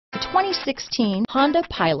2016 Honda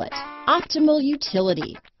Pilot. Optimal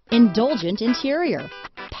utility, indulgent interior,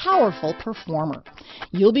 powerful performer.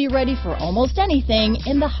 You'll be ready for almost anything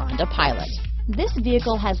in the Honda Pilot. This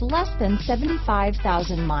vehicle has less than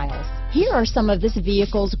 75,000 miles. Here are some of this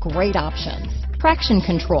vehicle's great options: traction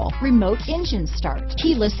control, remote engine start,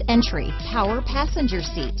 keyless entry, power passenger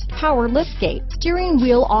seat, power liftgate, steering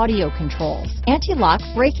wheel audio controls, anti-lock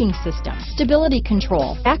braking system, stability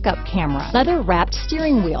control, backup camera, leather-wrapped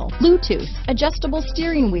steering wheel, Bluetooth, adjustable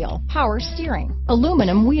steering wheel, power steering,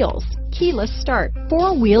 aluminum wheels, keyless start,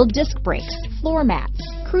 four-wheel disc brakes, floor mats,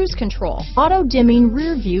 cruise control, auto-dimming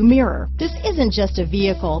rear view mirror. This isn't just a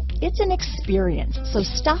vehicle, it's an experience. So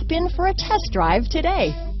stop in for a test drive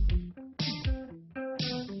today.